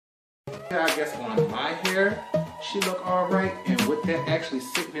I guess on my hair, she look all right. And with that actually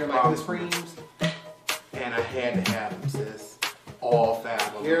sitting there like this frames, and I had to have them, sis. All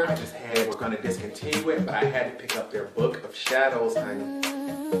fab here. I just had, we're gonna discontinue it, but I had to pick up their book of shadows, honey.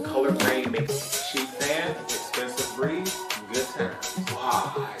 Color grade makes cheap fan, expensive breeze, good times.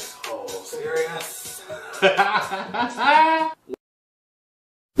 Why so serious?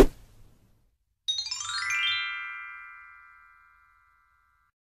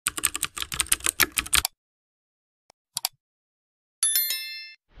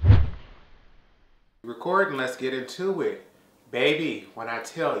 Recording, let's get into it. Baby, when I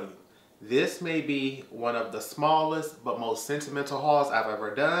tell you, this may be one of the smallest but most sentimental hauls I've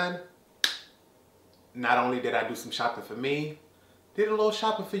ever done. Not only did I do some shopping for me, did a little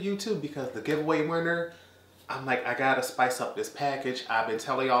shopping for you too, because the giveaway winner, I'm like, I gotta spice up this package. I've been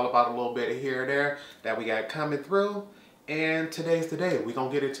telling y'all about a little bit of here and there that we got coming through, and today's the day. We're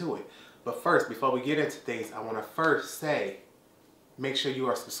gonna get into it. But first, before we get into things, I wanna first say, make sure you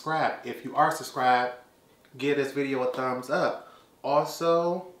are subscribed. If you are subscribed, give this video a thumbs up.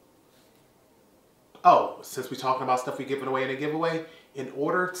 Also, since we're talking about stuff we're giving away in a giveaway, in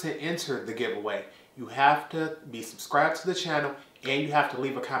order to enter the giveaway, you have to be subscribed to the channel and you have to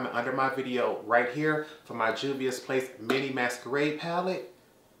leave a comment under my video right here for my juviasplace mini Masquerade palette.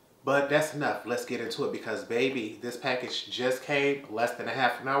 But that's enough. Let's get into it because, baby, this package just came less than a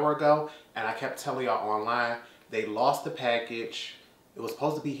half an hour ago, and I kept telling y'all online they lost the package. It was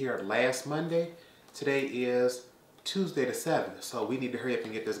supposed to be here last Monday. Today is Tuesday the 7th, so we need to hurry up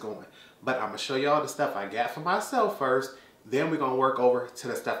and get this going. But I'm going to show y'all the stuff I got for myself first. Then we're going to work over to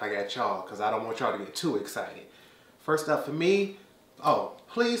the stuff I got y'all, because I don't want y'all to get too excited. First up for me,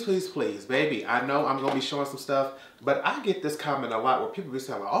 please, please, please, baby, I know I'm going to be showing some stuff, but I get this comment a lot where people be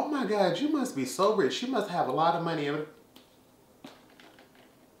saying, oh my God, you must be so rich. You must have a lot of money. And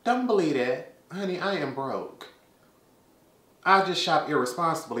don't believe that. Honey, I am broke. I just shop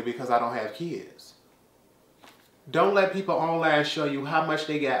irresponsibly because I don't have kids. Don't let people online show you how much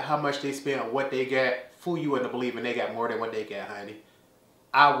they got, how much they spent, what they got, fool you into believing they got more than what they got, honey.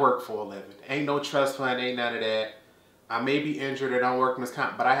 I work for a living. Ain't no trust fund, ain't none of that. I may be injured or don't work in this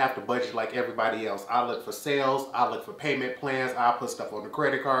comp, but I have to budget like everybody else. I look for sales, I look for payment plans, I put stuff on the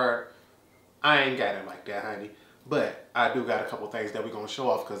credit card. I ain't got it like that, honey. But I do got a couple things that we're going to show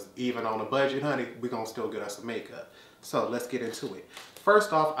off because even on a budget, honey, we're going to still get us some makeup. So let's get into it.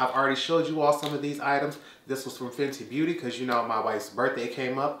 First off, I've already showed you all some of these items. This was from Fenty Beauty because you know my wife's birthday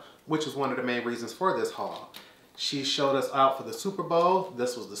came up, which was one of the main reasons for this haul. She showed us out for the Super Bowl.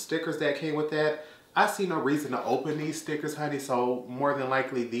 This was the stickers that came with that. I see no reason to open these stickers, honey, so more than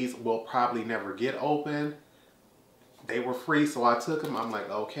likely these will probably never get open. They were free, so I took them. I'm like,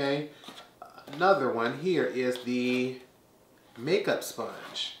 okay. Another one here is the makeup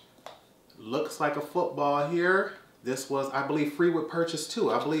sponge. Looks like a football here. This was, I believe, free with purchase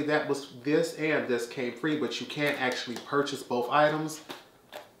too. I believe that was this and this came free, but you can't actually purchase both items.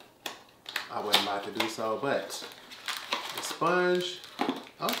 I wasn't about to do so, but the sponge,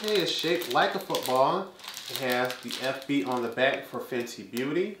 okay, it's shaped like a football. It has the FB on the back for Fenty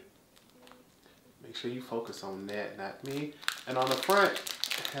Beauty. Make sure you focus on that, not me. And on the front,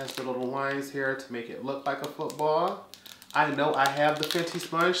 it has the little lines here to make it look like a football. I know I have the Fenty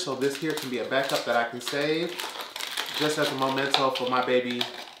sponge, so this here can be a backup that I can save. Just as a memento for my baby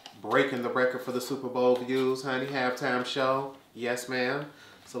breaking the record for the Super Bowl views, honey, halftime show. Yes, ma'am.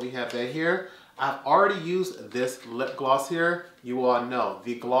 So we have that here. I've already used this lip gloss here. You all know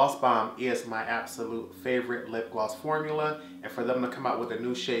the Gloss Bomb is my absolute favorite lip gloss formula. And for them to come out with a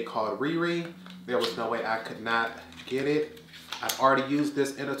new shade called Riri, there was no way I could not get it. I've already used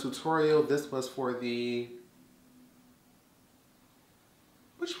this in a tutorial. This was for the...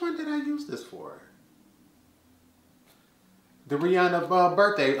 Which one did I use this for? The Rihanna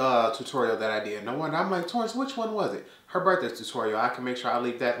birthday tutorial that I did. No wonder. I'm like, Torrence, which one was it? Her birthday tutorial. I can make sure I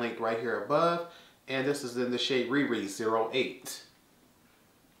leave that link right here above. And this is in the shade Riri 08.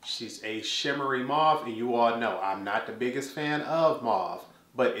 She's a shimmery mauve, and you all know I'm not the biggest fan of mauve.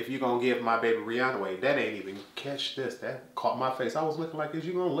 But if you're going to give my baby Rihanna away, that ain't even catch this. That caught my face. I was looking like, is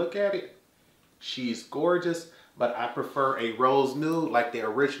you going to look at it? She's gorgeous, but I prefer a rose nude like the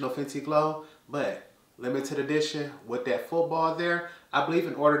original Fenty Glow. But limited edition with that football there. I believe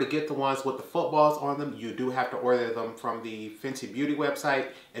in order to get the ones with the footballs on them, you do have to order them from the Fenty Beauty website.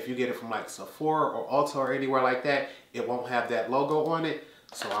 If you get it from like Sephora or Ulta or anywhere like that, it won't have that logo on it.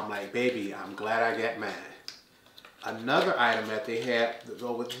 So I'm like, baby, I'm glad I got mine. Another item that they had to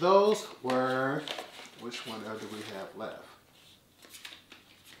go with those were, which one do we have left?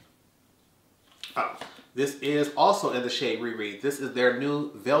 Oh, This is also in the shade Riri. This is their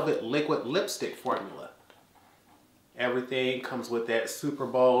new Velvet Liquid Lipstick formula. Everything comes with that Super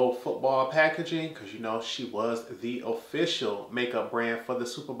Bowl football packaging because you know she was the official makeup brand for the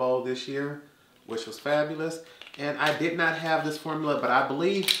Super Bowl this year, which was fabulous. And I did not have this formula, but I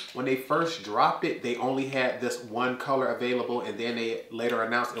believe when they first dropped it, they only had this one color available, and then they later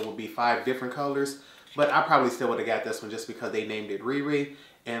announced it would be 5 different colors. But I probably still would have got this one just because they named it Riri.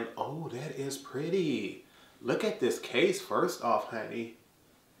 And oh, that is pretty. Look at this case first off, honey.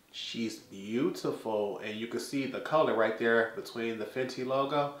 She's beautiful, and you can see the color right there between the Fenty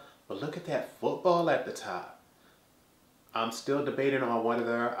logo. But look at that football at the top. I'm still debating on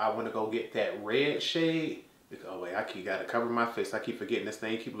whether I want to go get that red shade. Oh wait, gotta cover my face. I keep forgetting this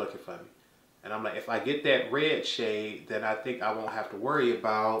thing. Keep looking for me. And I'm like, if I get that red shade, then I think I won't have to worry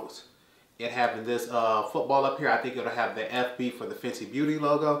about it having this football up here. I think it'll have the FB for the Fenty Beauty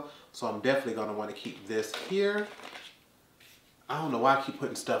logo. So I'm definitely gonna want to keep this here. I don't know why I keep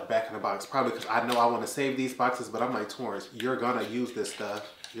putting stuff back in the box. Probably because I know I want to save these boxes, but I'm like, Torrence, you're gonna use this stuff.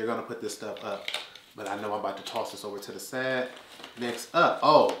 You're gonna put this stuff up. But I know I'm about to toss this over to the side. Next up,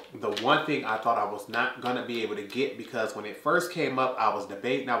 oh, the one thing I thought I was not gonna be able to get, because when it first came up, I was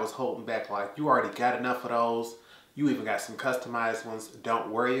debating, I was holding back like, you already got enough of those. You even got some customized ones. Don't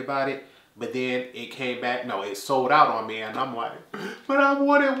worry about it. But then it came back, no, it sold out on me, and I'm like, but I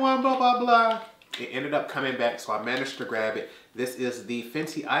wanted one, blah, blah, blah. It ended up coming back, so I managed to grab it. This is the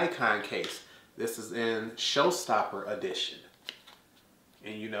Fenty Icon case. This is in Showstopp'r edition.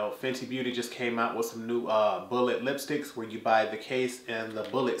 And you know, Fenty Beauty just came out with some new bullet lipsticks where you buy the case and the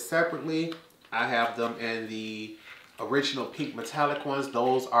bullet separately. I have them in the original pink metallic ones.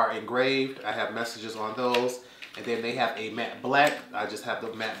 Those are engraved. I have messages on those. And then they have a matte black. I just have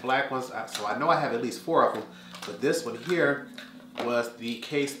the matte black ones. So I know I have at least 4 of them. But this one here was the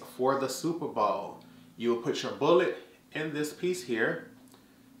case for the Super Bowl. You will put your bullet in this piece here.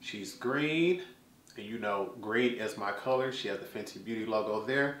 She's green. And you know, green is my color. She has the Fenty Beauty logo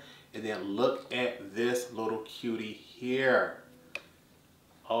there. And then look at this little cutie here.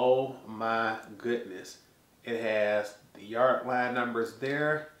 Oh my goodness. It has the yard line numbers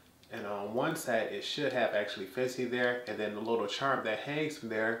there. And on one side, it should have actually Fenty there. And then the little charm that hangs from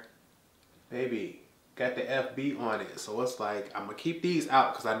there, baby, got the FB on it. So it's like, I'm going to keep these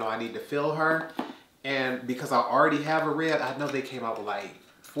out because I know I need to fill her. And because I already have a red, I know they came out with like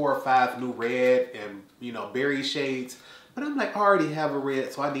 4 or 5 new red and, you know, berry shades. But I'm like, I already have a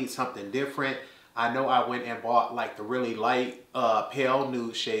red, so I need something different. I know I went and bought like the really light pale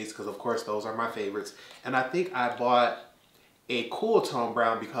nude shades because, of course, those are my favorites. And I think I bought a cool tone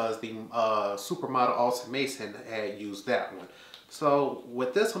brown because the supermodel Alta Mason had used that one. So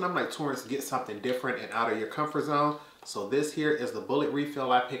with this one, I'm like, Torrence, get something different and out of your comfort zone. So this here is the bullet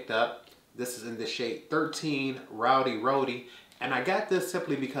refill I picked up. This is in the shade 13 Rowdy Rody. And I got this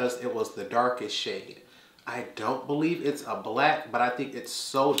simply because it was the darkest shade. I don't believe it's a black, but I think it's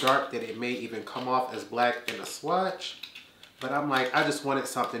so dark that it may even come off as black in a swatch. But I'm like, I just wanted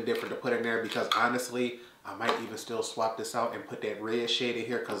something different to put in there because honestly, I might even still swap this out and put that red shade in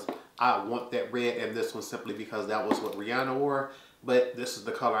here because I want that red in this one simply because that was what Rihanna wore. But this is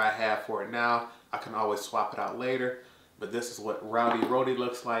the color I have for it now. I can always swap it out later. But this is what Rowdy Rody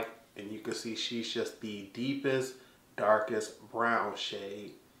looks like. And you can see she's just the deepest, darkest brown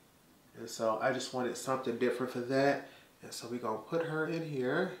shade. And so I just wanted something different for that. And so we're going to put her in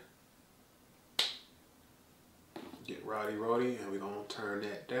here. Get Rowdy Rody, and we're going to turn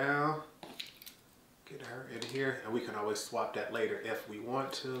that down. Get her in here, and we can always swap that later if we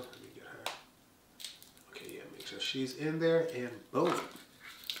want to. Let me get her. Okay, yeah, make sure she's in there, and boom.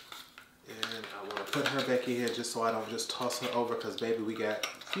 And I want to put her back in here just so I don't just toss her over because, baby, we got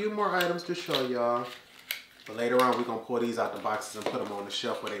a few more items to show y'all. But later on, we're going to pull these out the boxes and put them on the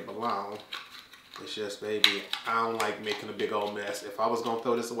shelf where they belong. It's just, baby, I don't like making a big old mess. If I was going to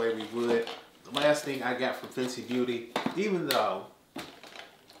throw this away, we would. The last thing I got from Fenty Beauty, even though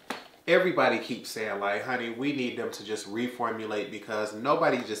everybody keeps saying, like, honey, we need them to just reformulate because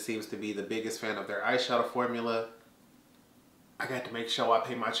nobody just seems to be the biggest fan of their eyeshadow formula. I got to make sure I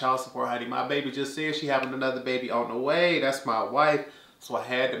pay my child support, honey. My baby just said she having another baby on the way. That's my wife. So I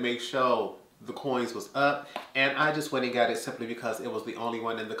had to make sure the coins was up. And I just went and got it simply because it was the only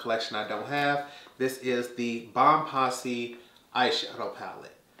one in the collection I don't have. This is the Bomb Posse eyeshadow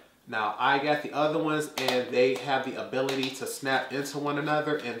palette. Now, I got the other ones, and they have the ability to snap into one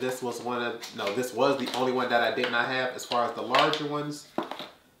another, and this was this was the only one that I did not have as far as the larger ones.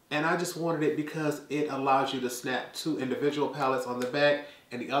 And I just wanted it because it allows you to snap 2 individual palettes on the back,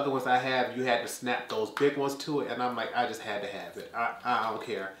 and the other ones I have, you had to snap those big ones to it, and I'm like, I just had to have it. I don't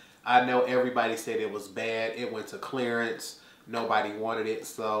care. I know everybody said it was bad. It went to clearance. Nobody wanted it.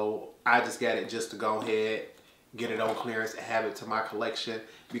 So I just got it just to go ahead, get it on clearance, and have it to my collection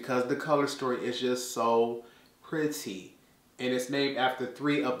because the color story is just so pretty. And it's named after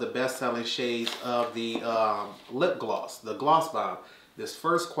 3 of the best-selling shades of the lip gloss, the Gloss Bomb. This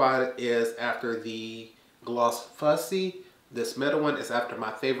first quad is after the Gloss Fussy. This middle one is after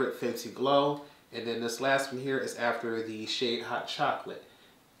my favorite Fenty Glow. And then this last one here is after the shade Hot Chocolate.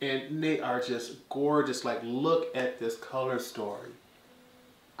 And they are just gorgeous. Like, look at this color story.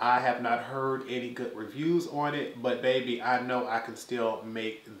 I have not heard any good reviews on it, but baby, I know I can still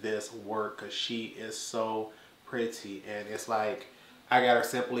make this work because she is so pretty. And it's like, I got her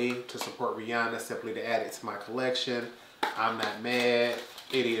simply to support Rihanna, simply to add it to my collection. I'm not mad.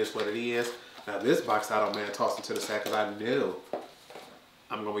 It is what it is. Now this box, I don't mind tossing to the side because I knew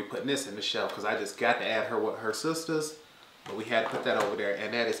I'm going to be putting this in the shelf because I just got to add her with her sisters. But we had to put that over there.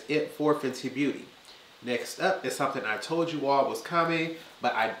 And that is it for Fenty Beauty. Next up is something I told you all was coming,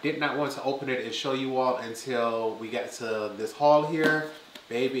 but I did not want to open it and show you all until we got to this haul here.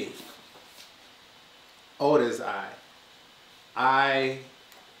 Baby, Oda's Eye.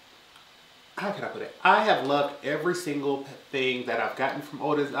 How can I put it? I have loved every single thing that I've gotten from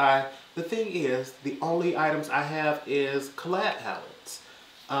Oda's Eye. The thing is, the only items I have is collab palettes.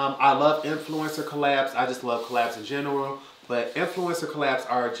 I love influencer collabs. I just love collabs in general. But influencer collabs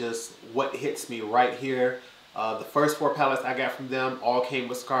are just what hits me right here. The first 4 palettes I got from them all came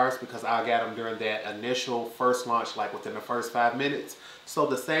with scarves because I got them during that initial first launch, like within the first 5 minutes. So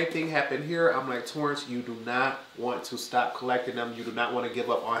the same thing happened here. I'm like, Torrence, you do not want to stop collecting them. You do not want to give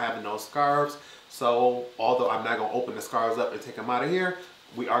up on having those scarves. So although I'm not going to open the scarves up and take them out of here,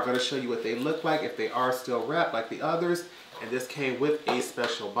 we are going to show you what they look like if they are still wrapped like the others. And this came with a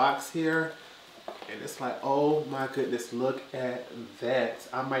special box here. And it's like, oh my goodness, look at that.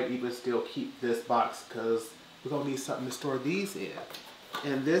 I might even still keep this box because we're going to need something to store these in.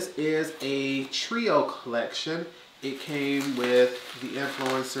 And this is a trio collection. It came with the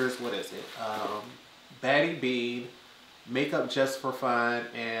influencers, what is it? Baddie Bean, Makeup Just for Fun,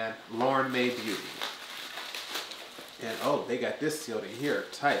 and Lauren May Beauty. And oh, they got this sealed in here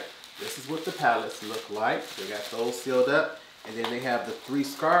tight. This is what the palettes look like. They got those sealed up. And then they have the 3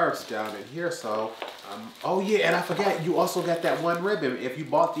 scarves down in here. So, oh yeah, and I forgot, you also got that one ribbon. If you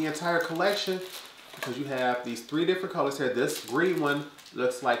bought the entire collection, because you have these 3 different colors here. This green one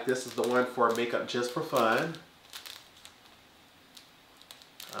looks like this is the one for Makeup Just for Fun.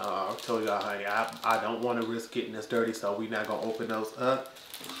 I told y'all, honey, I don't want to risk getting this dirty, so we're not going to open those up.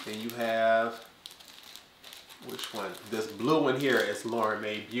 Then you have, which one? This blue one here is Lauren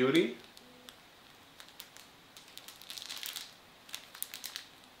May Beauty.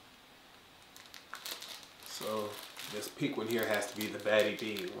 So this pink one here has to be the Baddie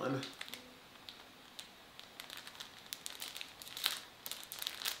Bean one.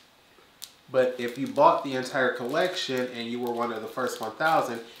 But if you bought the entire collection and you were one of the first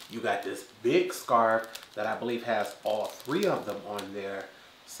 1,000, you got this big scarf that I believe has all 3 of them on there.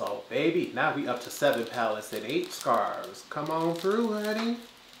 So baby, now we up to 7 palettes and 8 scarves. Come on through, honey.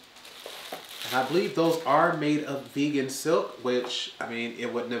 And I believe those are made of vegan silk, which, I mean,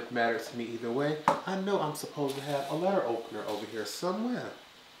 it wouldn't have mattered to me either way. I know I'm supposed to have a letter opener over here somewhere.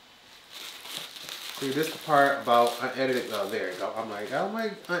 See, this is the part about unedited, oh, there you go. I'm like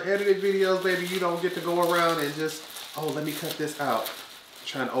unedited videos, baby, you don't get to go around and just, oh, let me cut this out. I'm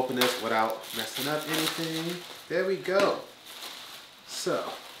trying to open this without messing up anything. There we go. So,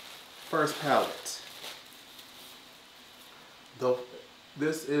 first palette.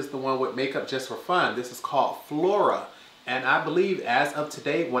 This is the one with Makeup Just for Fun. This is called Flora. And I believe as of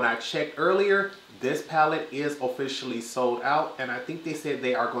today, when I checked earlier, this palette is officially sold out. And I think they said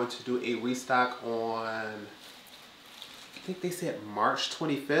they are going to do a restock on, I think they said March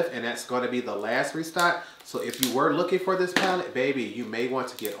 25th. And that's going to be the last restock. So if you were looking for this palette, baby, you may want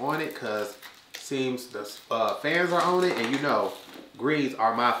to get on it. Because it seems the fans are on it. And you know, greens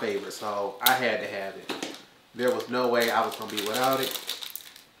are my favorite. So I had to have it. There was no way I was going to be without it.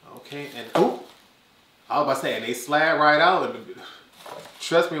 Okay, and oh, I was about to say, and they slide right out. And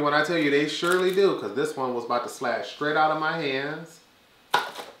trust me when I tell you, they surely do, because this one was about to slide straight out of my hands.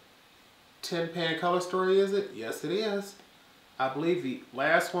 10-pan color story, is it? Yes, it is. I believe the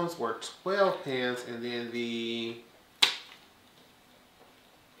last ones were 12 pans, and then the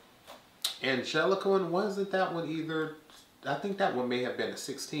Angelica one, wasn't that one either? I think that one may have been a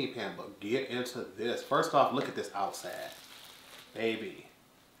 16 pan, but get into this. First off, look at this outside. Baby.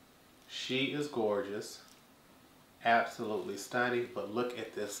 She is gorgeous. Absolutely stunning. But look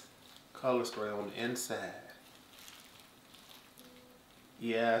at this color story on the inside.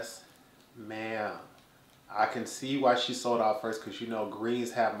 Yes, ma'am. I can see why she sold out first, because you know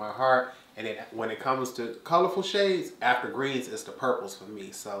greens have my heart. And when it comes to colorful shades, after greens, it's the purples for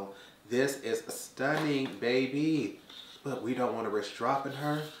me. So this is stunning, baby. But we don't want to risk dropping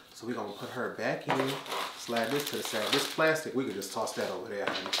her. So we're going to put her back in. Slide this to the side. This plastic, we can just toss that over there.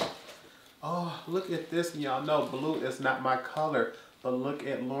 Oh, look at this. Y'all know blue is not my color. But look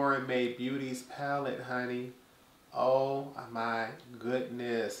at Lauren Mae Beauty's palette, honey. Oh my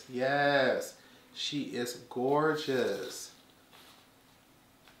goodness. Yes. She is gorgeous.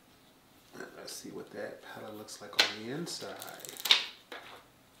 Let's see what that palette looks like on the inside.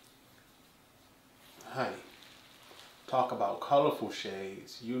 Honey, talk about colorful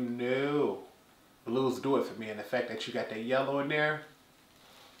shades. You know blues do it for me. And the fact that you got that yellow in there.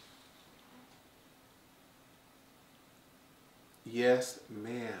 Yes,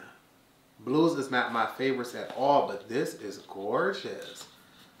 ma'am. Blues is not my favorites at all, but this is gorgeous.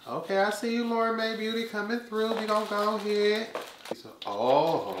 Okay, I see you, Lauren Mae Beauty, coming through. We gonna go ahead.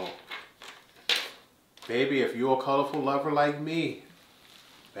 Oh, baby, if you're a colorful lover like me,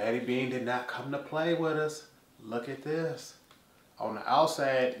 Batty Bean did not come to play with us. Look at this. On the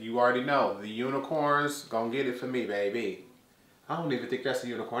outside, you already know, the unicorns gonna get it for me, baby. I don't even think that's a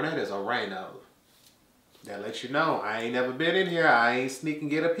unicorn. That is a rhino. That lets you know, I ain't never been in here. I ain't sneak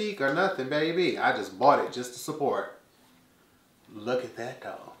and get a peek or nothing, baby. I just bought it just to support. Look at that,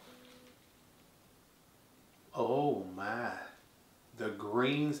 though. Oh, my. The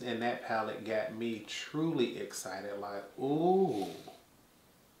greens in that palette got me truly excited. Like, ooh.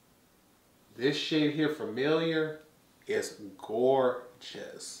 This shade here, Familiar, is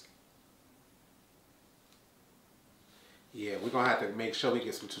gorgeous. Yeah, we're going to have to make sure we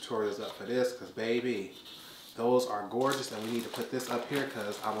get some tutorials up for this because, baby, those are gorgeous. And we need to put this up here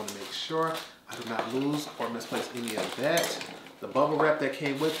because I want to make sure I do not lose or misplace any of that. The bubble wrap that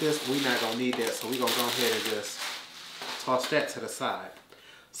came with this, we're not going to need that. So we're going to go ahead and just toss that to the side.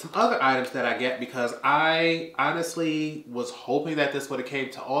 Some other items that I get because I honestly was hoping that this would have came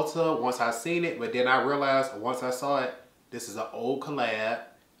to Ulta once I seen it. But then I realized once I saw it, this is an old collab.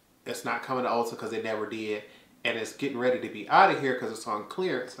 It's not coming to Ulta because it never did. And it's getting ready to be out of here because it's on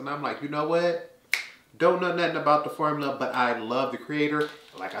clearance. And I'm like, you know what? Don't know nothing about the formula, but I love the creator.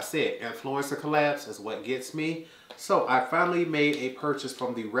 Like I said, influencer collabs is what gets me. So I finally made a purchase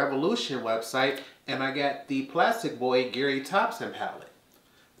from the Revolution website, and I got the Plastic Boy Gary Thompson palette.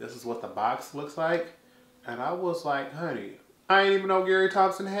 This is what the box looks like. And I was like, honey, I didn't even know Gary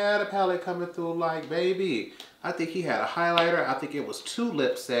Thompson had a palette coming through. Like, baby, I think he had a highlighter. I think it was 2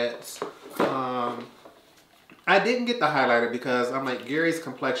 lip sets. I didn't get the highlighter because I'm like, Gary's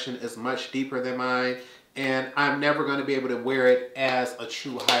complexion is much deeper than mine. And I'm never going to be able to wear it as a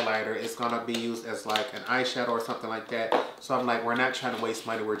true highlighter. It's going to be used as like an eyeshadow or something like that. So I'm like, we're not trying to waste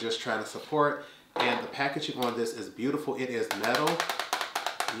money. We're just trying to support. And the packaging on this is beautiful. It is metal.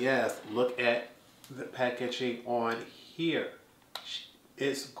 Yes, look at the packaging on here.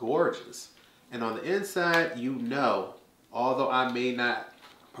 It's gorgeous. And on the inside, you know, although I may not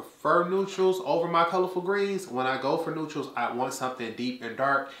prefer neutrals over my colorful greens, when I go for neutrals, I want something deep and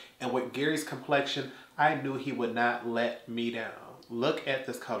dark. And with Gary's complexion, I knew he would not let me down. Look at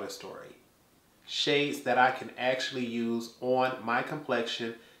this color story. Shades that I can actually use on my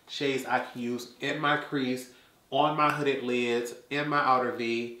complexion, shades I can use in my crease, on my hooded lids, in my outer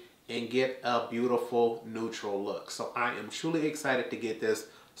V, and get a beautiful neutral look. So I am truly excited to get this.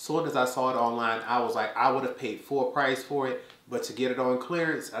 As soon as I saw it online, I was like, I would have paid full price for it, but to get it on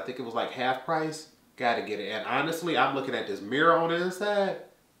clearance, I think it was like half price. Gotta get it. And honestly, I'm looking at this mirror on the inside.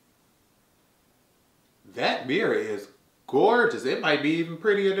 That mirror is gorgeous. It might be even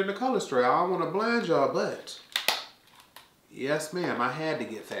prettier than the color story. I don't want to blind y'all, but yes, ma'am, I had to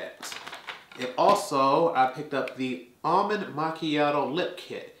get that. And also, I picked up the Almond Macchiato lip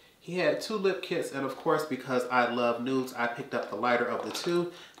kit. He had 2 lip kits, and of course, because I love nudes, I picked up the lighter of the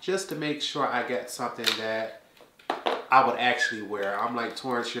 2 just to make sure I get something that I would actually wear. I'm like,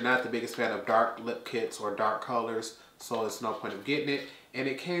 Torrence, you're not the biggest fan of dark lip kits or dark colors, so it's no point of getting it. And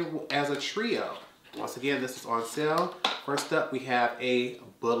it came as a trio. Once again, this is on sale. First up, we have a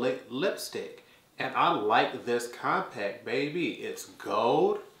bullet lipstick. And I like this compact, baby. It's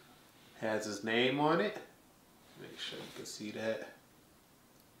gold. Has his name on it. Make sure you can see that.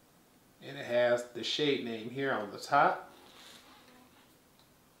 And it has the shade name here on the top.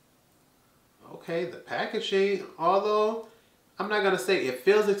 Okay, the packaging, although I'm not going to say it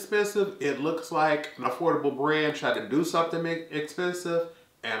feels expensive, it looks like an affordable brand trying to do something expensive.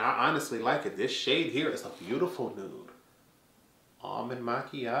 And I honestly like it. This shade here is a beautiful nude. Almond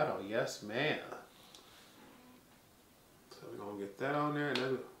Macchiato, yes ma'am. So we're gonna get that on there. And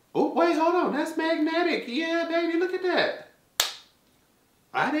then, oh, wait, hold on. That's magnetic. Yeah, baby, look at that.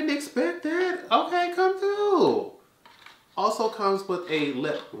 I didn't expect that. Okay, come through. Also comes with a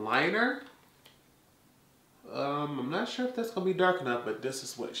lip liner. I'm not sure if that's gonna be dark enough, but this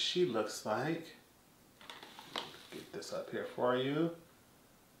is what she looks like. Get this up here for you.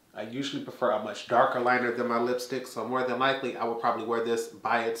 I usually prefer a much darker liner than my lipstick, so more than likely I would probably wear this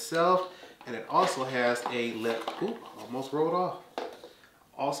by itself. And it also has a lip, ooh, almost rolled off.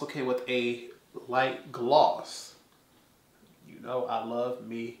 Also came with a light gloss. You know I love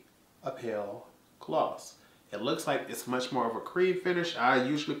me a pale gloss. It looks like it's much more of a cream finish. I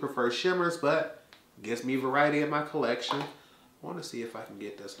usually prefer shimmers, but gives me variety in my collection. I want to see if I can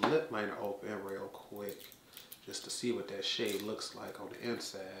get this lip liner open real quick, just to see what that shade looks like on the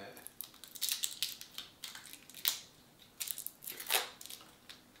inside.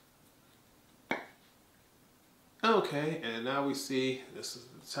 Okay, and now we see this is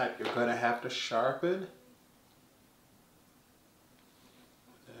the type you're gonna have to sharpen.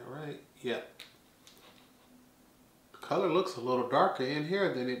 Is that right? Yep. The color looks a little darker in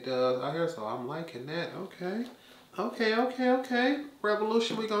here than it does out here, so I'm liking that. Okay. Okay.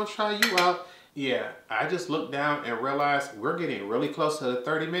 Revolution, we're gonna try you out. Yeah, I just looked down and realized we're getting really close to the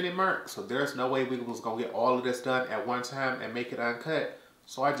 30-minute mark, so there's no way we was gonna get all of this done at one time and make it uncut.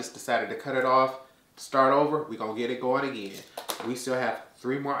 So I just decided to cut it off, start over, we're gonna get it going again. We still have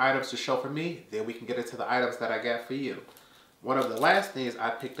 3 more items to show for me, then we can get into the items that I got for you. One of the last things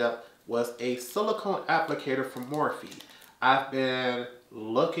I picked up was a silicone applicator from Morphe. I've been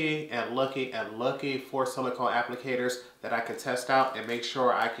looking for silicone applicators that I can test out and make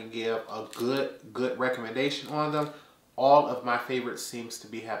sure I can give a good recommendation on them. All of my favorites seems to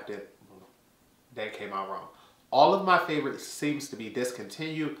be that came out wrong. All of my favorites seems to be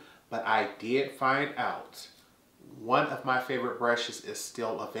discontinued, but I did find out one of my favorite brushes is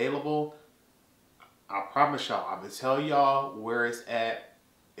still available. I promise y'all, I'm gonna tell y'all where it's at,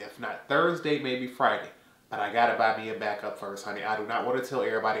 if not Thursday, maybe Friday. But I gotta buy me a backup first, honey. I do not want to tell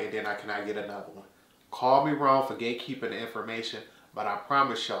everybody and then I cannot get another one. Call me wrong for gatekeeping the information, but I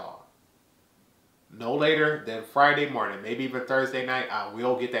promise y'all, no later than Friday morning, maybe even Thursday night, I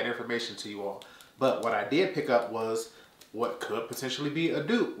will get that information to you all. But what I did pick up was what could potentially be a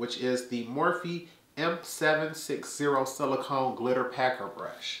dupe, which is the Morphe M760 Silicone Glitter Packer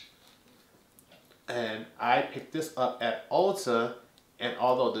Brush. And I picked this up at Ulta, and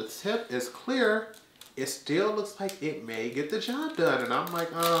although the tip is clear, it still looks like it may get the job done. And I'm like,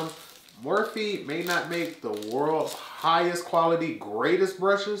 Morphe may not make the world's highest quality, greatest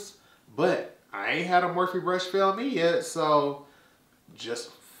brushes, but I ain't had a Morphe brush fail me yet. So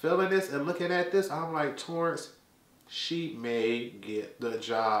just feeling this and looking at this, I'm like, Torrence, she may get the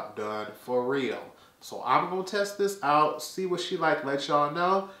job done for real. So I'm gonna test this out, see what she like, let y'all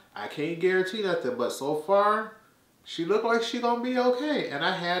know. I can't guarantee nothing, but so far, she looked like she gonna be okay, and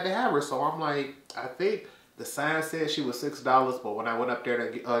I had to have her. So I'm like, I think the sign said she was $6, but when I went up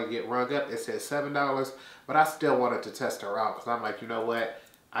there to get rung up, it said $7. But I still wanted to test her out because I'm like, you know what?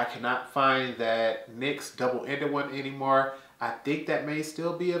 I cannot find that NYX double-ended one anymore. I think that may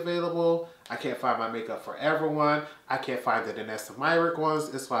still be available. I can't find my Makeup Forever one. I can't find the Danessa Myrick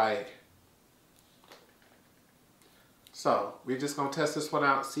ones. It's like, so we're just gonna test this one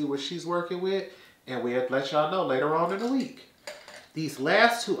out, see what she's working with, and we'll let y'all know later on in the week. These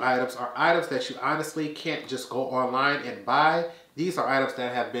last 2 items are items that you honestly can't just go online and buy. These are items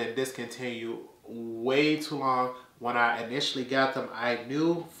that have been discontinued way too long. When I initially got them, I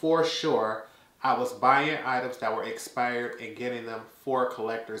knew for sure I was buying items that were expired and getting them for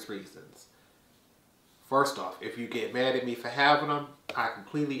collector's reasons. First off, if you get mad at me for having them, I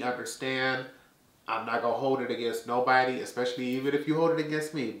completely understand. I'm not gonna hold it against nobody, especially even if you hold it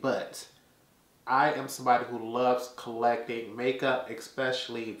against me, but I am somebody who loves collecting makeup,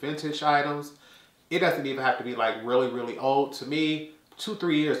 especially vintage items. It doesn't even have to be like really old. To me,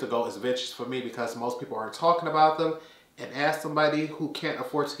 2-3 years ago is vintage for me because most people aren't talking about them. And as somebody who can't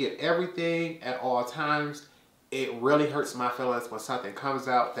afford to get everything at all times, it really hurts my feelings when something comes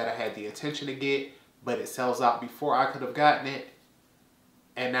out that I had the intention to get, but it sells out before I could have gotten it.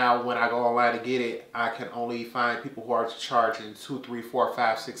 And now when I go online to get it, I can only find people who are charging 2, 3, 4,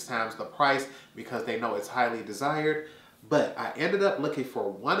 5, 6 times the price because they know it's highly desired. But I ended up looking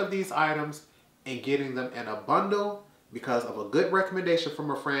for one of these items and getting them in a bundle because of a good recommendation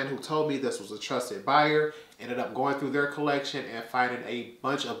from a friend who told me this was a trusted buyer. Ended up going through their collection and finding a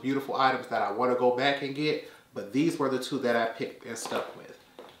bunch of beautiful items that I want to go back and get. But these were the 2 that I picked and stuck with.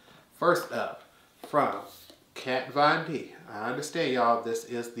 First up, from Kat Von D. I understand, y'all, this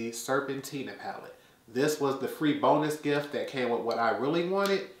is the Serpentina palette. This was the free bonus gift that came with what I really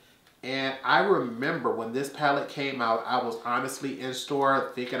wanted. And I remember when this palette came out, I was honestly in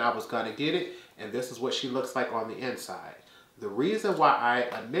store thinking I was going to get it. And this is what she looks like on the inside. The reason why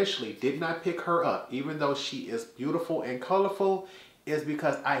I initially did not pick her up, even though she is beautiful and colorful, is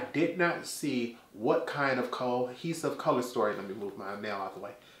because I did not see what kind of cohesive color story. Let me move my nail out of the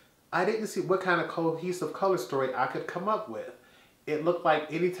way. I didn't see what kind of cohesive color story I could come up with. It looked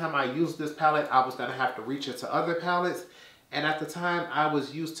like anytime I used this palette, I was going to have to reach into other palettes. And at the time, I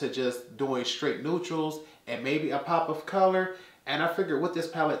was used to just doing straight neutrals and maybe a pop of color. And I figured with this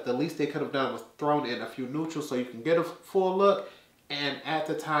palette, the least they could have done was thrown in a few neutrals so you can get a full look. And at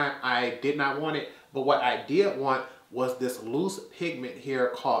the time, I did not want it. But what I did want was this loose pigment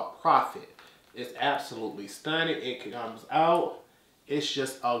here called Profit. It's absolutely stunning. It comes out. It's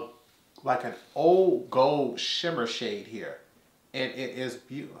just like an old gold shimmer shade here. And it is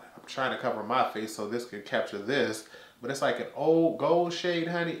beautiful. I'm trying to cover my face so this can capture this. But it's like an old gold shade,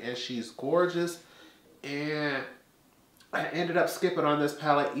 honey. And she's gorgeous. And I ended up skipping on this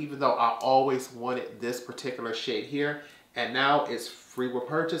palette even though I always wanted this particular shade here. And now it's free with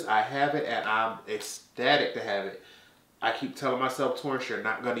purchase. I have it and I'm ecstatic to have it. I keep telling myself, Torrence, you're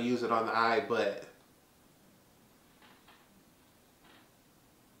not going to use it on the eye, but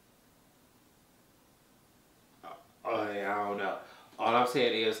I don't know. All I'm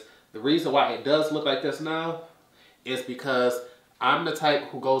saying is the reason why it does look like this now is because I'm the type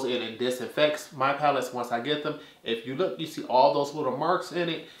who goes in and disinfects my palettes once I get them. If you look, you see all those little marks in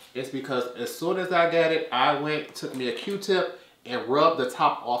it. It's because as soon as I got it, took me a Q-tip and rubbed the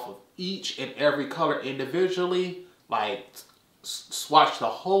top off of each and every color individually. Like swatched the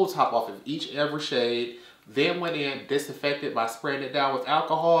whole top off of each and every shade. Then went in, disinfected by spraying it down with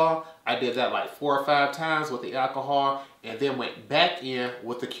alcohol. I did that like 4 or 5 times with the alcohol. And then went back in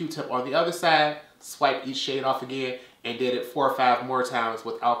with the Q-tip on the other side. Swiped each shade off again. And did it 4 or 5 more times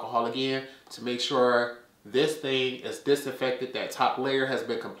with alcohol again. To make sure this thing is disinfected. That top layer has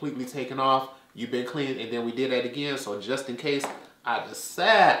been completely taken off. You've been cleaned. And then we did that again. So just in case I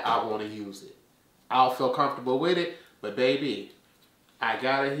decide I want to use it, I'll feel comfortable with it. But baby, I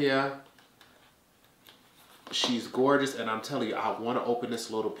got it here. She's gorgeous, and I'm telling you, I want to open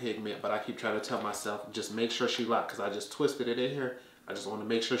this little pigment, but I keep trying to tell myself, just make sure she locked, because I just twisted it in here. I just want to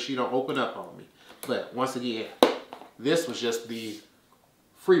make sure she don't open up on me. But once again, this was just the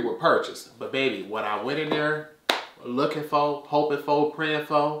free with purchase. But baby, what I went in there looking for, hoping for, praying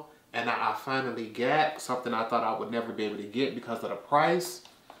for, and I finally got something I thought I would never be able to get because of the price.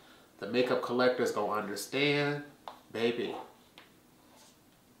 The makeup collectors gonna understand. Baby,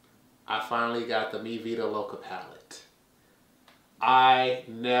 I finally got the Mi Vida Loca palette. I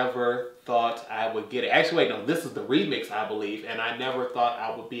never thought I would get it. Actually, wait, no, this is the remix, I believe, and I never thought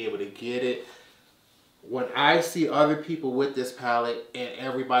I would be able to get it. When I see other people with this palette and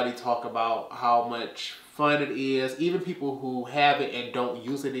everybody talk about how much fun it is, even people who have it and don't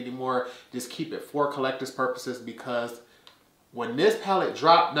use it anymore, just keep it for collector's purposes, because when this palette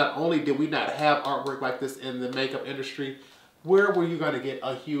dropped, not only did we not have artwork like this in the makeup industry, where were you going to get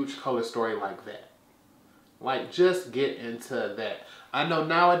a huge color story like that? Like, just get into that. I know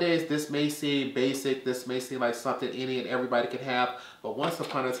nowadays this may seem basic, this may seem like something any and everybody can have, but once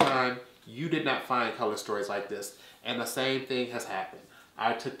upon a time, you did not find color stories like this. And the same thing has happened.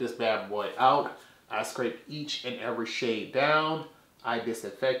 I took this bad boy out, I scraped each and every shade down, I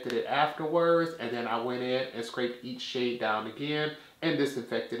disinfected it afterwards, and then I went in and scraped each shade down again and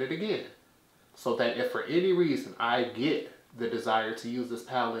disinfected it again. So that if for any reason I get the desire to use this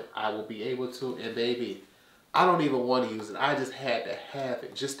palette, I will be able to. And baby, I don't even want to use it. I just had to have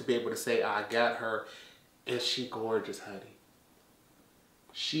it just to be able to say I got her. And she gorgeous, honey.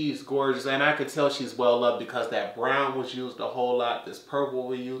 She's gorgeous. And I could tell she's well loved because that brown was used a whole lot. This purple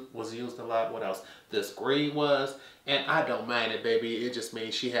was used a lot. What else? This green was. And I don't mind it, baby. It just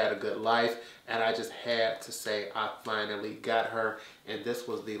means she had a good life. And I just had to say I finally got her. And this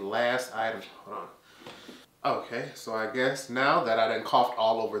was the last item. Hold on. Okay, so I guess now that I done coughed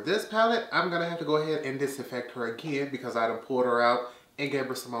all over this palette, I'm going to have to go ahead and disinfect her again because I done pulled her out and gave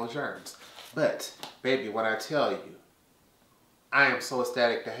her some more germs. But, baby, when I tell you, I am so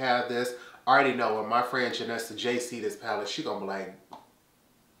ecstatic to have this. I already know when my friend Janessa J see this palette, she going to be like,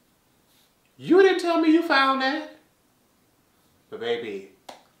 you didn't tell me you found that? But, baby,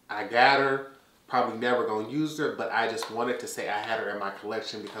 I got her. Probably never gonna use her, but I just wanted to say I had her in my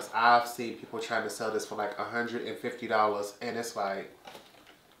collection because I've seen people trying to sell this for like $150, and it's like,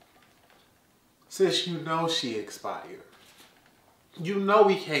 sis, you know she expired. You know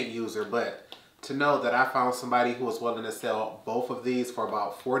we can't use her, but to know that I found somebody who was willing to sell both of these for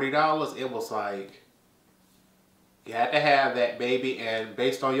about $40, it was like, You had to have that, baby. And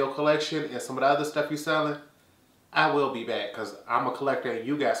based on your collection and some of the other stuff you're selling, I will be back because I'm a collector and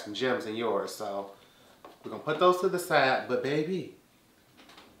you got some gems in yours. So we're going to put those to the side. But baby,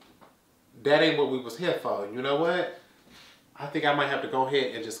 that ain't what we was here for. You know what? I think I might have to go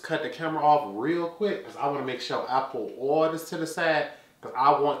ahead and just cut the camera off real quick because I want to make sure I pull all this to the side because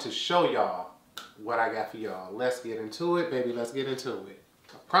I want to show y'all what I got for y'all. Let's get into it, baby. Let's get into it.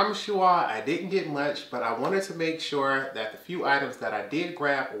 I promise you all I didn't get much, but I wanted to make sure that the few items that I did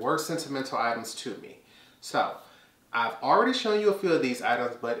grab were sentimental items to me. So I've already shown you a few of these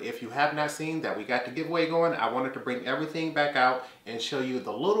items, but if you have not seen that we got the giveaway going, I wanted to bring everything back out and show you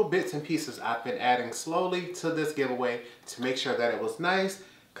the little bits and pieces I've been adding slowly to this giveaway to make sure that it was nice,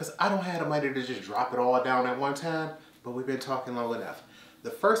 because I don't have the money to just drop it all down at one time, but we've been talking long enough.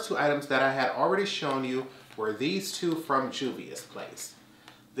 The first two items that I had already shown you were these two from juviasplace.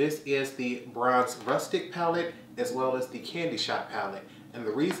 This is the Bronze Rustic palette as well as the Candy Shop palette. And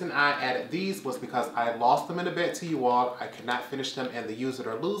the reason I added these was because I lost them in a bed to you all. I could not finish them and the use it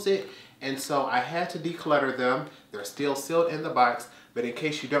or lose it. And so I had to declutter them. They're still sealed in the box. But in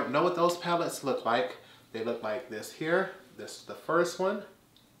case you don't know what those palettes look like, they look like this here. This is the first one.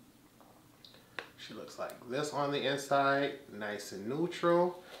 She looks like this on the inside, nice and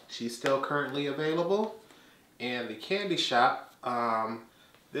neutral. She's still currently available. And the Candy Shop,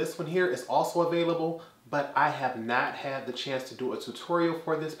 this one here is also available, but I have not had the chance to do a tutorial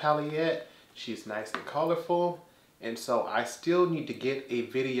for this palette yet. She's nice and colorful, and so I still need to get a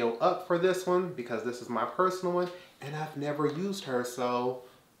video up for this one because this is my personal one, and I've never used her, so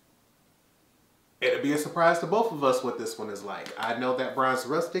it'll be a surprise to both of us what this one is like. I know that Bronze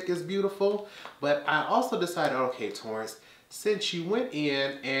Rustic is beautiful, but I also decided, okay, Torrence, since you went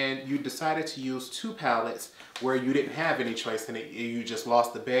in and you decided to use two palettes where you didn't have any choice in it, you just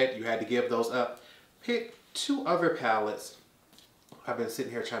lost the bet, you had to give those up, pick two other palettes. I've been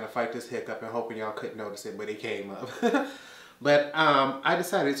sitting here trying to fight this hiccup and hoping y'all couldn't notice it, but it came up. But I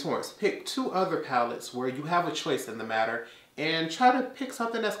decided, Torrence, pick two other palettes where you have a choice in the matter and try to pick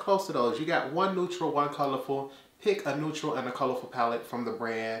something that's close to those. You got one neutral, one colorful. Pick a neutral and a colorful palette from the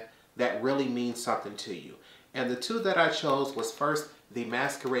brand that really means something to you. And the two that I chose was first the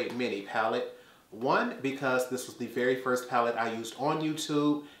Masquerade Mini palette. One, because this was the very first palette I used on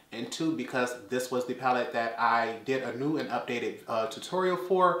YouTube, and two, because this was the palette that I did a new and updated tutorial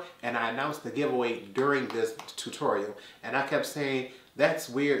for, and I announced the giveaway during this tutorial. And I kept saying, that's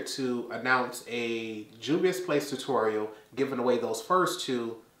weird to announce a juviasplace tutorial, giving away those first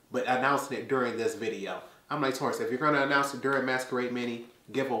two, but announcing it during this video. I'm like, Torrence, if you're going to announce it during Masquerade Mini,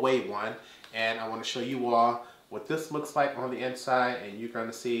 give away one. And I want to show you all what this looks like on the inside, and you're going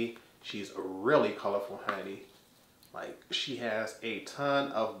to see she's really colorful, honey. Like, she has a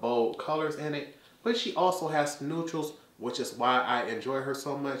ton of bold colors in it, but she also has some neutrals, which is why I enjoy her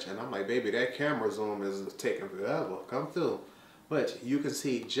so much. And I'm like, baby, that camera zoom is taking forever. Come through. But you can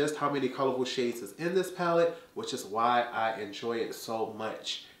see just how many colorful shades is in this palette, which is why I enjoy it so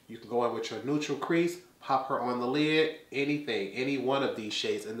much. You can go in with your neutral crease, pop her on the lid, anything, any one of these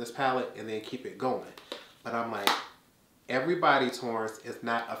shades in this palette, and then keep it going. But I'm like, everybody, Torrence, is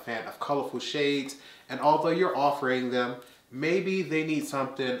not a fan of colorful shades, and although you're offering them, maybe they need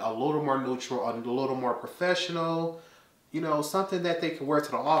something a little more neutral, a little more professional, you know, something that they can wear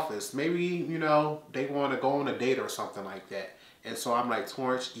to the office. Maybe, you know, they want to go on a date or something like that. And so I'm like,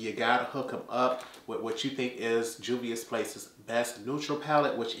 Torrence, you gotta hook them up with what you think is juviasplace's best neutral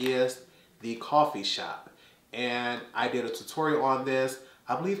palette, which is the Coffee Shop. And I did a tutorial on this.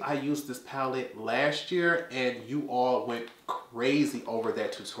 I believe I used this palette last year, and you all went crazy over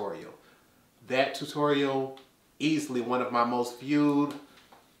that tutorial. That tutorial, easily one of my most viewed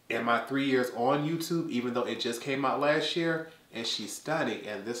in my 3 years on YouTube, even though it just came out last year. And she's stunning,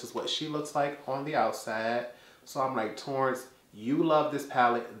 and this is what she looks like on the outside. So I'm like, Torrence, you love this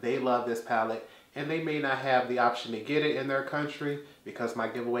palette, they love this palette, and they may not have the option to get it in their country because my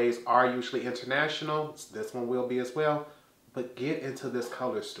giveaways are usually international. This one will be as well. But get into this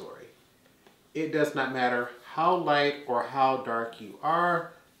color story. It does not matter how light or how dark you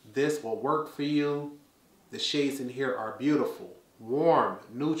are, this will work for you. The shades in here are beautiful, warm,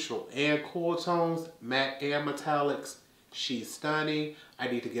 neutral, and cool tones, matte and metallics. She's stunning. I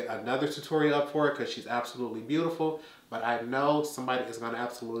need to get another tutorial up for her because she's absolutely beautiful. But I know somebody is going to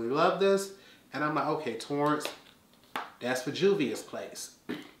absolutely love this. And I'm like, okay, Torrence, that's for juviasplace.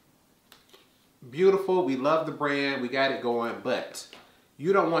 Beautiful. We love the brand. We got it going. But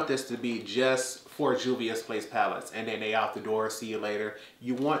you don't want this to be just for juviasplace palettes and then they out the door. See you later.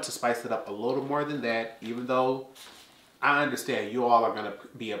 You want to spice it up a little more than that, even though I understand you all are going to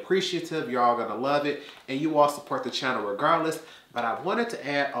be appreciative, you're all going to love it, and you all support the channel regardless. But I wanted to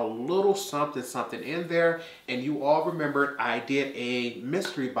add a little something in there, and you all remembered I did a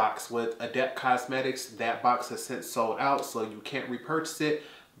mystery box with Adept Cosmetics. That box has since sold out, so you can't repurchase it.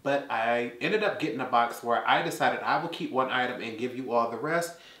 But I ended up getting a box where I decided I will keep one item and give you all the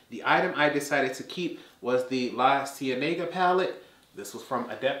rest. The item I decided to keep was the La Cienega palette. This was from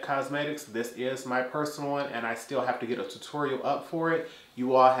Adept Cosmetics. This is my personal one, and I still have to get a tutorial up for it.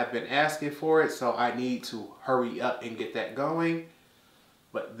 You all have been asking for it, so I need to hurry up and get that going.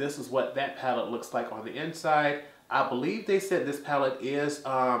 But this is what that palette looks like on the inside. I believe they said this palette is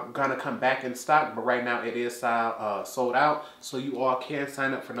gonna come back in stock, but right now it is sold out, so you all can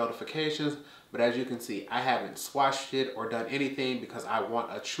sign up for notifications. But as you can see, I haven't swatched it or done anything because I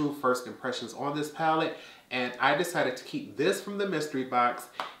want a true first impressions on this palette. And I decided to keep this from the mystery box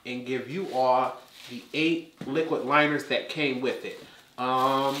and give you all the 8 liquid liners that came with it.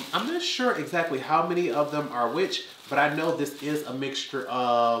 I'm not sure exactly how many of them are which, but I know this is a mixture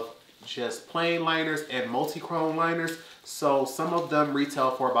of just plain liners and multi-chrome liners. So some of them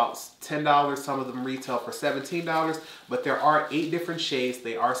retail for about $10, some of them retail for $17, but there are 8 different shades.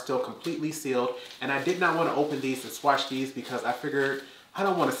 They are still completely sealed, and I did not want to open these and swatch these because I figured I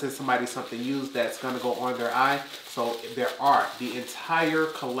don't want to send somebody something used that's going to go on their eye. So there are the entire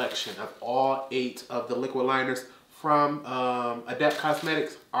collection of all 8 of the liquid liners from Adept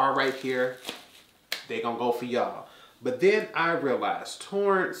Cosmetics are right here. They gonna go for y'all. But then I realized,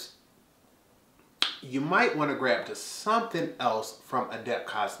 Torrence, you might want to grab just something else from Adept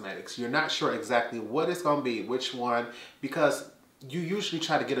Cosmetics. You're not sure exactly what it's going to be, which one, because you usually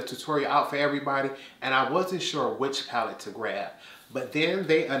try to get a tutorial out for everybody, and I wasn't sure which palette to grab. But then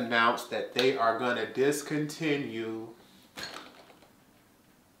they announced that they are going to discontinue.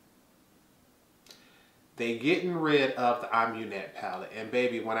 They getting rid of the Amunet palette. And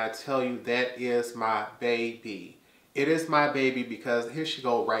baby, when I tell you that is my baby. It is my baby because here she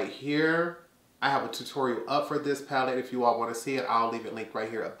go right here. I have a tutorial up for this palette. If you all want to see it, I'll leave it linked right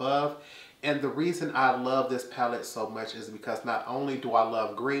here above. And the reason I love this palette so much is because not only do I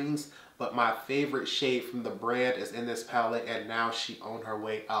love greens, but my favorite shade from the brand is in this palette, and now she on her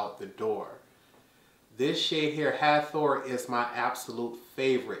way out the door. This shade here, Hathor, is my absolute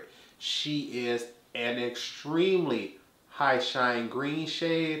favorite. She is an extremely high shine green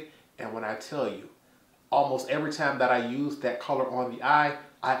shade, and when I tell you, almost every time that I use that color on the eye,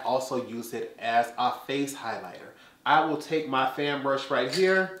 I also use it as a face highlighter. I will take my fan brush right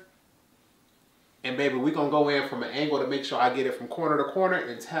here, and baby, we're gonna go in from an angle to make sure I get it from corner to corner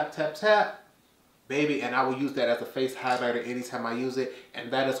and tap, tap, tap. Baby, and I will use that as a face highlighter anytime I use it.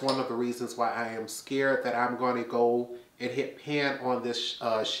 And that is one of the reasons why I am scared that I'm going to go and hit pan on this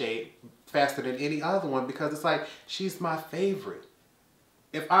shade faster than any other one, because it's like, she's my favorite.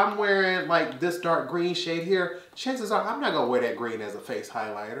 If I'm wearing like this dark green shade here, chances are I'm not going to wear that green as a face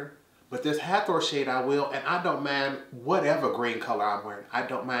highlighter. But this Hathor shade I will, and I don't mind whatever green color I'm wearing. I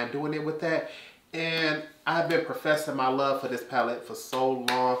don't mind doing it with that. And I've been professing my love for this palette for so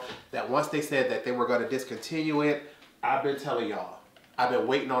long that once they said that they were going to discontinue it, I've been telling y'all, I've been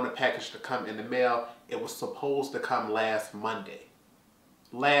waiting on the package to come in the mail. It was supposed to come last Monday.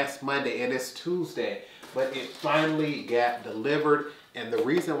 Last Monday, and it's Tuesday, but it finally got delivered. And the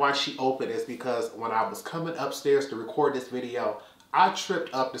reason why she opened is because when I was coming upstairs to record this video, I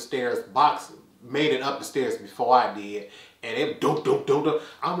tripped up the stairs, box made it up the stairs before I did, and it dunk.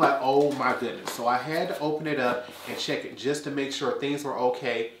 I'm like, oh my goodness. So I had to open it up and check it just to make sure things were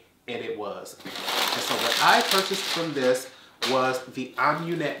okay, and it was. And so what I purchased from this was the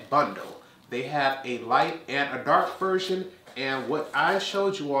Amunet bundle. They have a light and a dark version, and what I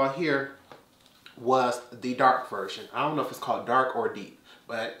showed you all here was the dark version. I don't know if it's called dark or deep,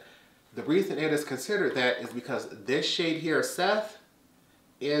 but the reason it is considered that is because this shade here, Seth,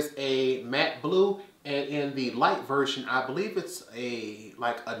 is a matte blue, and in the light version, I believe it's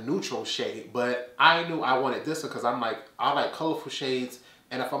like a neutral shade, but I knew I wanted this one because I'm like, I like colorful shades,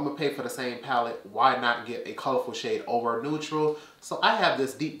 and if I'm gonna pay for the same palette, why not get a colorful shade over neutral? So I have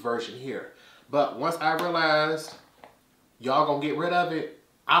this deep version here. But once I realized y'all gonna get rid of it,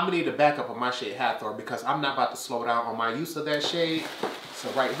 I'm gonna need a backup of my shade Hathor because I'm not about to slow down on my use of that shade. So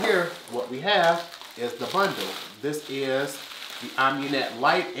right here, what we have is the bundle. This is the Amunet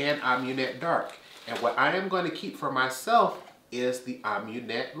Light and Amunet Dark. And what I am going to keep for myself is the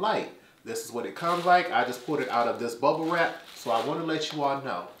Amunet Light. This is what it comes like. I just pulled it out of this bubble wrap. So I want to let you all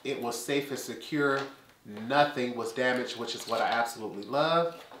know it was safe and secure. Nothing was damaged, which is what I absolutely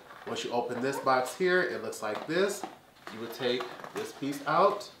love. Once you open this box here, it looks like this. You would take this piece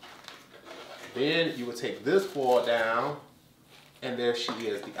out. Then you would take this foil down, and there she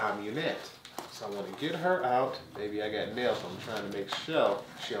is, the Amunet. So I want to get her out. Maybe I got nails, so I'm trying to make sure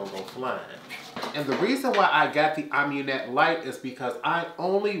she don't go flying. And the reason why I got the Amunet Light is because I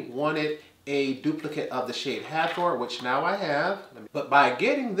only wanted a duplicate of the shade Hathor, which now I have. But by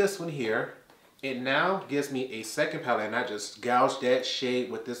getting this one here, it now gives me a second palette, and I just gouged that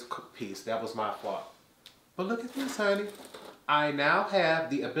shade with this piece. That was my fault. But look at this, honey. I now have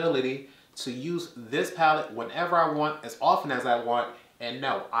the ability to use this palette whenever I want, as often as I want. And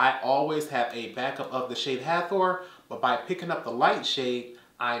no, I always have a backup of the shade Hathor, but by picking up the light shade,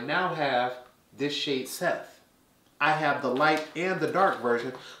 I now have this shade Seth. I have the light and the dark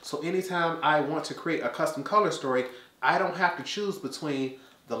version, so anytime I want to create a custom color story, I don't have to choose between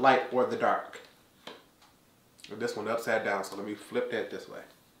the light or the dark. This one upside down, so let me flip that this way.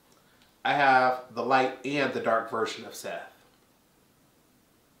 I have the light and the dark version of Seth.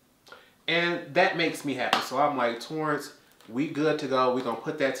 And that makes me happy. So I'm like, Torrence, we good to go. We're going to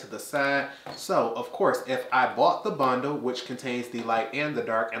put that to the side. So, of course, if I bought the bundle, which contains the light and the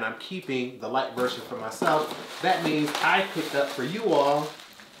dark, and I'm keeping the light version for myself, that means I picked up for you all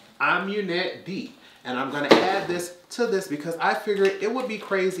Amunet D. And I'm going to add this to this because I figured it would be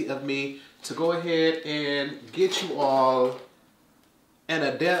crazy of me to go ahead and get you all an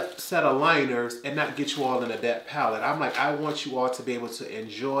Adept set of liners and not get you all an Adept palette. I'm like, I want you all to be able to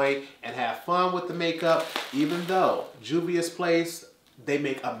enjoy and have fun with the makeup, even though juviasplace, they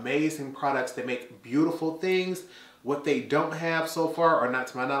make amazing products. They make beautiful things. What they don't have so far, or not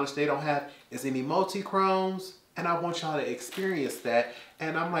to my knowledge, they don't have is any multi-chromes. And I want y'all to experience that.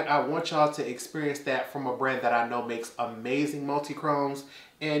 And I'm like, I want y'all to experience that from a brand that I know makes amazing multi-chromes.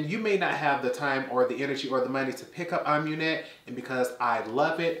 And you may not have the time or the energy or the money to pick up Amunet. And because I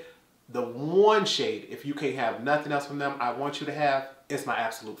love it, the one shade, if you can't have nothing else from them, I want you to have, is my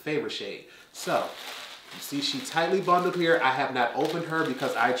absolute favorite shade. So, you see she tightly bundled here. I have not opened her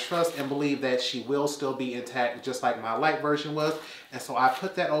because I trust and believe that she will still be intact just like my light version was. And so I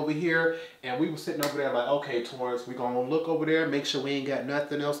put that over here and we were sitting over there like, okay, Torrence, we're going to look over there, make sure we ain't got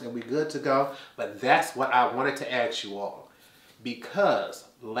nothing else and we good to go. But that's what I wanted to ask you all. Because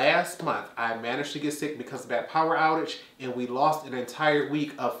last month I managed to get sick because of that power outage and we lost an entire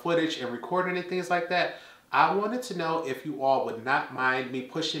week of footage and recording and things like that. I wanted to know if you all would not mind me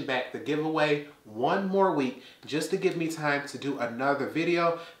pushing back the giveaway one more week just to give me time to do another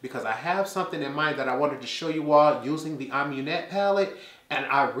video because I have something in mind that I wanted to show you all using the Amunet palette and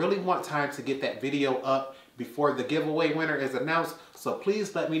I really want time to get that video up before the giveaway winner is announced. So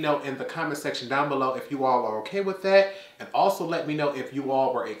please let me know in the comment section down below if you all are okay with that, and also let me know if you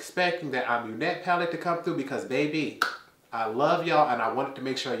all were expecting that Amunet palette to come through because baby, I love y'all and I wanted to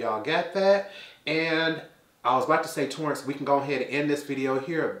make sure y'all got that. And I was about to say, Torrence, we can go ahead and end this video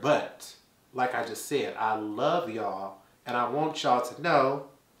here, but like I just said, I love y'all and I want y'all to know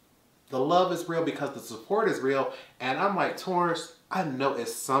the love is real because the support is real. And I'm like, Torrence, I know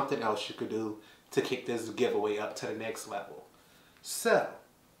it's something else you could do to kick this giveaway up to the next level. So,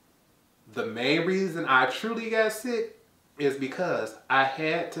 the main reason I truly got sick is because I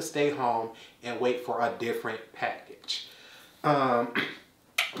had to stay home and wait for a different package.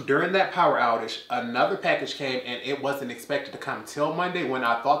 During that power outage, another package came and it wasn't expected to come till Monday when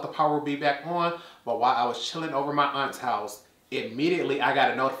I thought the power would be back on. But while I was chilling over my aunt's house, immediately I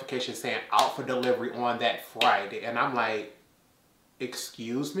got a notification saying out for delivery on that Friday. And I'm like,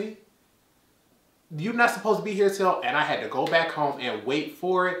 excuse me? You're not supposed to be here till, and I had to go back home and wait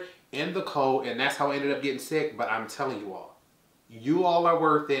for it in the cold, and that's how I ended up getting sick. But I'm telling you all are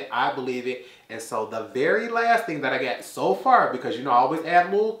worth it. I believe it. And so the very last thing that I got so far, because you know I always add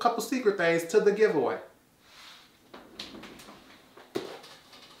a little couple secret things to the giveaway.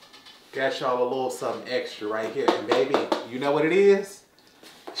 Got y'all a little something extra right here. And baby, you know what it is?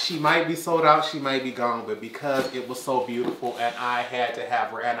 She might be sold out, she might be gone, but because it was so beautiful and I had to have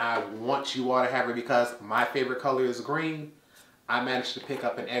her and I want you all to have her because my favorite color is green, I managed to pick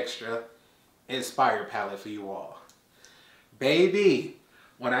up an extra inspired palette for you all. Baby,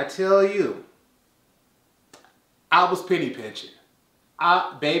 when I tell you, I was penny pinching.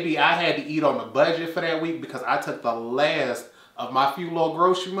 Baby, I had to eat on the budget for that week because I took the last of my few little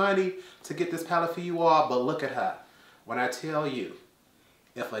grocery money to get this palette for you all, but look at her. When I tell you,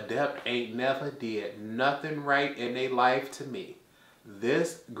 if Adept ain't never did nothing right in their life to me,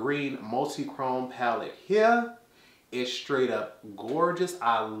 this green multi-chrome palette here is straight up gorgeous.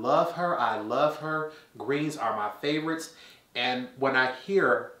 I love her. I love her. Greens are my favorites. And when I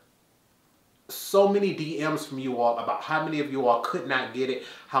hear so many DMs from you all about how many of you all could not get it,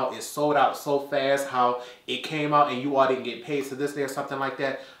 how it sold out so fast, how it came out and you all didn't get paid to this day or something like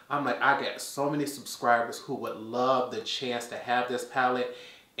that. I'm like, I got so many subscribers who would love the chance to have this palette.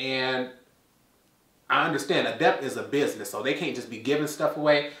 And I understand Adept is a business, so they can't just be giving stuff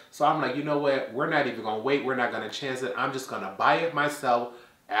away. So I'm like, you know what? We're not even going to wait. We're not going to chance it. I'm just going to buy it myself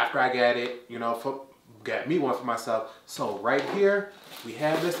after I got it, you know, got me one for myself. So right here, we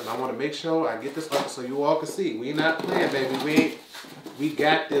have this, and I want to make sure I get this up so you all can see. We not playing, baby. We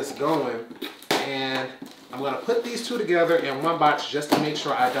got this going. And I'm going to put these two together in one box just to make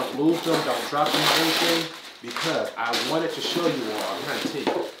sure I don't lose them, don't drop them or anything, because I wanted to show you all. I'm going to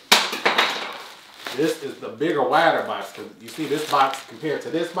tell you. This is the bigger, wider box, because you see this box compared to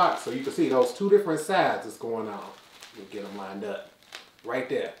this box, so you can see those two different sides that's going on. We'll get them lined up. Right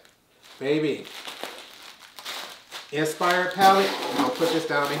there. Baby. Inspired palette, I'm going to put this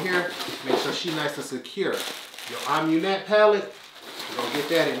down in here, make sure she's nice and secure. Your Amunet palette, we're going to get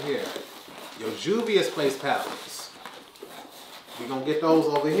that in here. Your juviasplace palettes, we're going to get those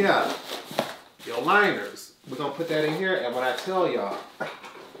over here. Your liners, we're going to put that in here, and when I tell y'all,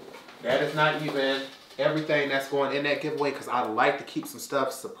 that is not even everything that's going in that giveaway, because I like to keep some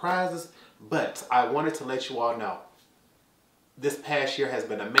stuff surprises, but I wanted to let you all know. This past year has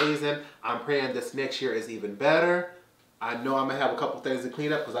been amazing. I'm praying this next year is even better. I know I'm going to have a couple things to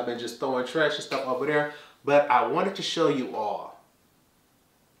clean up because I've been just throwing trash and stuff over there. But I wanted to show you all.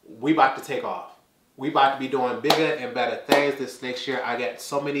 We about to take off. We about to be doing bigger and better things this next year. I got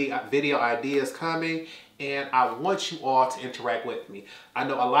so many video ideas coming. And I want you all to interact with me. I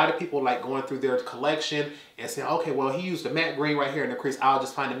know a lot of people like going through their collection and saying, okay, well, he used the matte green right here in the crease. I'll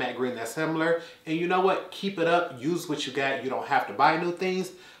just find a matte green that's similar. And you know what? Keep it up. Use what you got. You don't have to buy new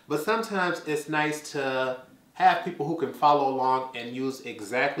things. But sometimes it's nice to have people who can follow along and use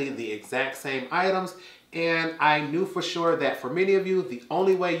exactly the exact same items. And I knew for sure that for many of you, the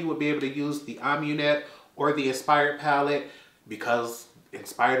only way you would be able to use the Amunet or the Inspired palette, because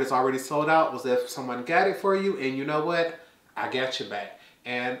Inspired is already sold out, was if someone got it for you. And you know what? I got your back.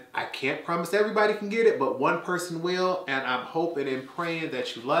 And I can't promise everybody can get it, but one person will. And I'm hoping and praying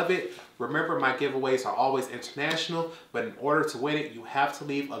that you love it. Remember, my giveaways are always international, but in order to win it, you have to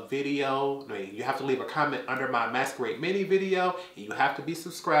leave a video. You have to leave a comment under my Masquerade mini video, and you have to be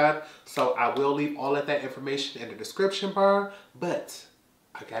subscribed. So I will leave all of that information in the description bar, but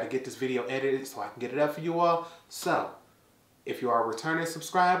I got to get this video edited so I can get it up for you all. So if you are a returning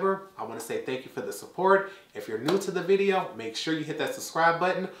subscriber, I want to say thank you for the support. If you're new to the video, make sure you hit that subscribe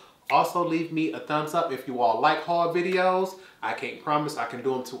button. Also, leave me a thumbs up if you all like haul videos. I can't promise I can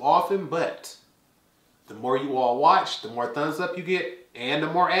do them too often, but the more you all watch, the more thumbs up you get, and the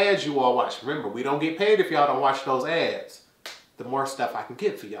more ads you all watch. Remember, we don't get paid if y'all don't watch those ads. The more stuff I can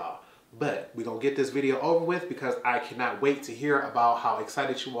get for y'all. But we're going to get this video over with because I cannot wait to hear about how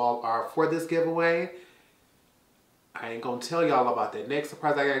excited you all are for this giveaway. I ain't gonna tell y'all about that next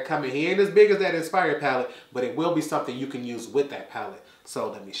surprise I got coming. He ain't as big as that Inspired palette, but it will be something you can use with that palette.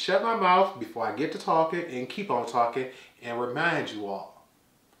 So let me shut my mouth before I get to talking and keep on talking and remind you all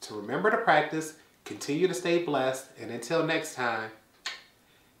to remember to practice, continue to stay blessed, and until next time,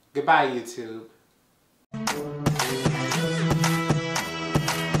 goodbye, YouTube.